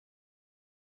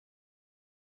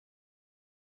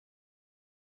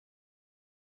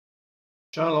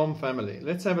Shalom family.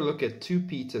 Let's have a look at 2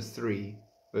 Peter 3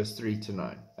 verse 3 to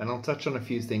 9, and I'll touch on a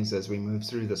few things as we move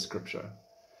through the scripture.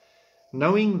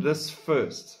 Knowing this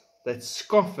first, that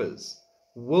scoffers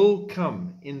will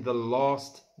come in the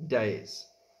last days,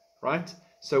 right?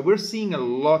 So we're seeing a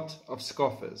lot of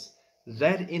scoffers.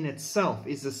 That in itself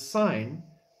is a sign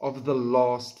of the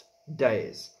last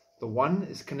days. The one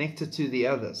is connected to the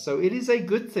other. So it is a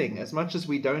good thing as much as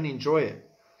we don't enjoy it.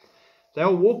 They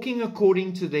are walking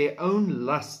according to their own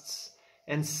lusts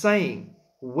and saying,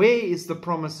 where is the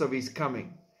promise of his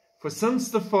coming? For since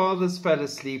the fathers fell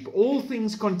asleep, all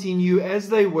things continue as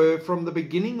they were from the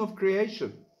beginning of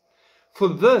creation. For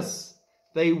this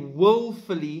they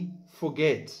willfully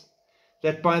forget,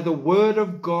 that by the word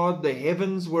of God the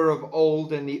heavens were of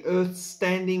old, and the earth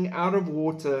standing out of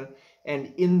water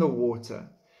and in the water,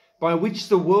 by which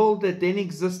the world that then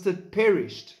existed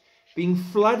perished, being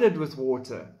flooded with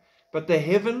water. But the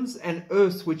heavens and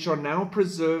earth, which are now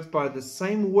preserved by the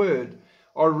same word,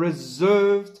 are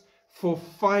reserved for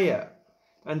fire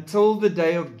until the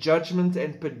day of judgment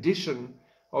and perdition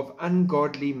of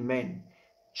ungodly men.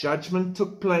 Judgment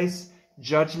took place.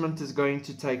 Judgment is going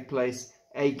to take place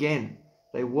again.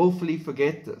 They willfully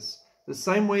forget this. The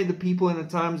same way the people in the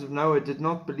times of Noah did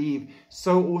not believe,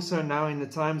 so also now in the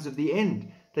times of the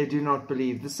end they do not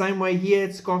believe. The same way he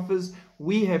had scoffers,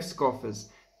 we have scoffers.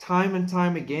 Time and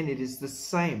time again, it is the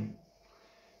same.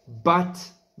 But,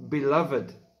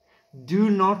 beloved, do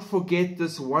not forget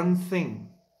this one thing.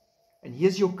 And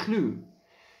here's your clue.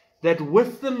 That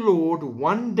with the Lord,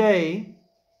 one day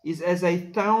is as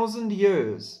 1,000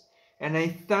 years, and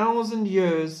 1,000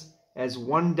 years as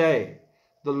one day.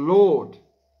 The Lord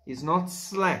is not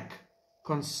slack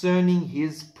concerning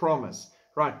his promise.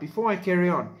 Right, before I carry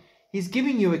on, he's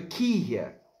giving you a key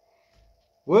here.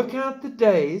 Work out the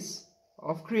days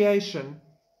of creation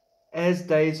as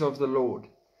days of the Lord.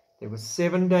 There were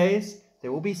 7 days.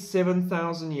 There will be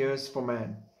 7,000 years for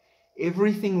man.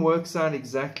 Everything works out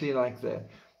exactly like that.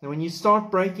 And when you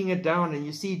start breaking it down and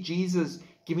you see Jesus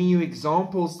giving you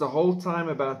examples the whole time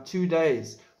about 2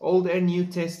 days, Old and New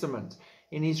Testament,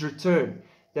 in his return,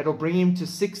 that'll bring him to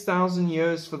 6,000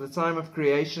 years for the time of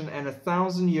creation and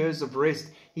 1,000 years of rest.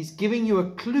 He's giving you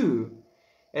a clue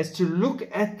as to look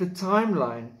at the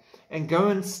timeline and go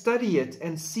and study it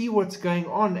and see what's going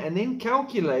on, and then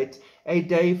calculate a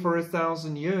day for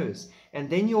 1,000 years. And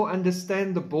then you'll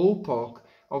understand the ballpark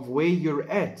of where you're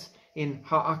at in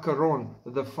Ha'akaron,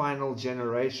 the final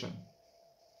generation.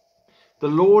 The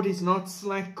Lord is not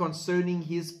slack concerning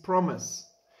his promise,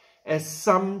 as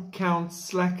some count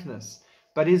slackness,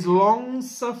 but is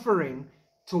long-suffering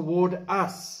toward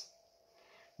us,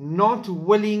 not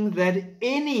willing that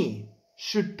any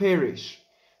should perish,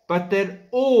 but that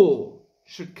all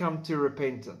should come to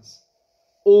repentance.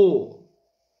 All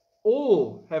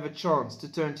have a chance to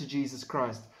turn to Jesus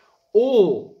Christ.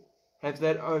 All have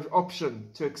that option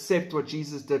to accept what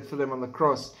Jesus did for them on the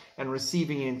cross and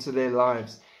receiving into their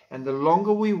lives. And the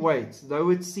longer we wait,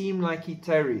 though it seem like he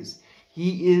tarries,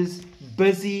 he is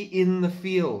busy in the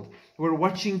field. We're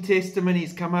watching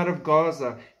testimonies come out of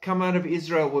Gaza, come out of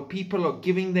Israel, where people are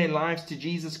giving their lives to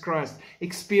Jesus Christ,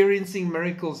 experiencing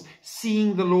miracles,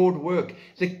 seeing the Lord work.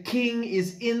 The King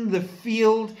is in the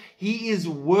field. He is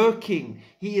working.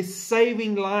 He is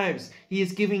saving lives. He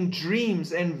is giving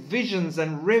dreams and visions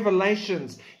and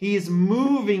revelations. He is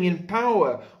moving in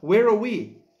power. Where are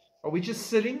we? Are we just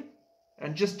sitting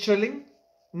and just chilling?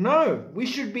 No, we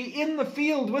should be in the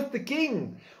field with the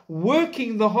King,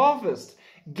 working the harvest,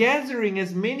 gathering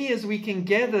as many as we can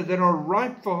gather that are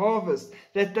ripe for harvest,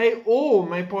 that they all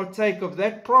may partake of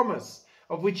that promise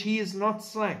of which he is not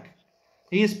slack.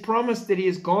 He has promised that he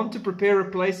has gone to prepare a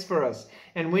place for us,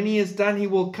 and when he is done, he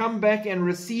will come back and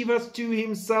receive us to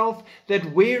himself,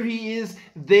 that where he is,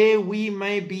 there we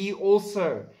may be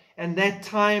also. And that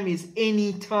time is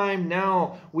any time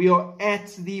now. We are at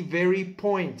the very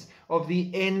point of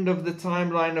the end of the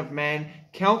timeline of man,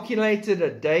 calculated a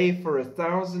day for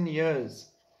 1,000 years.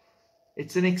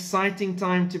 It's an exciting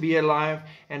time to be alive,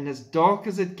 and as dark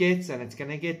as it gets, and it's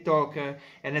going to get darker,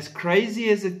 and as crazy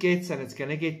as it gets, and it's going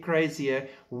to get crazier,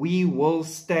 we will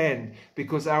stand,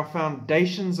 because our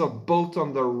foundations are built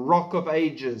on the rock of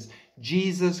ages.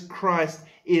 Jesus Christ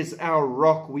is our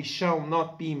rock. We shall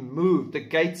not be moved. The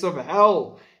gates of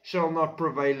hell shall not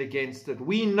prevail against it.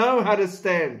 We know how to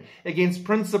stand against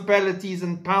principalities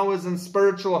and powers and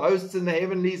spiritual hosts in the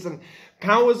heavenlies and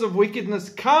powers of wickedness.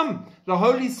 Come, the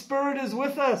Holy Spirit is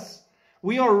with us.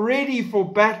 We are ready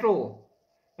for battle,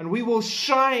 and we will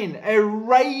shine a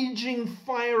raging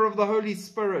fire of the Holy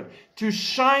Spirit to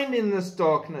shine in this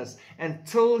darkness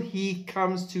until he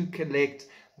comes to collect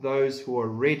those who are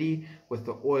ready with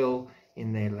the oil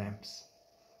in their lamps.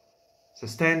 So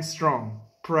stand strong,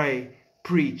 pray,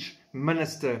 preach,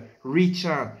 minister, reach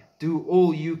out, do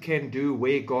all you can do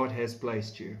where God has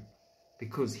placed you,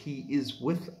 because He is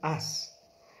with us.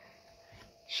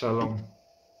 Shalom.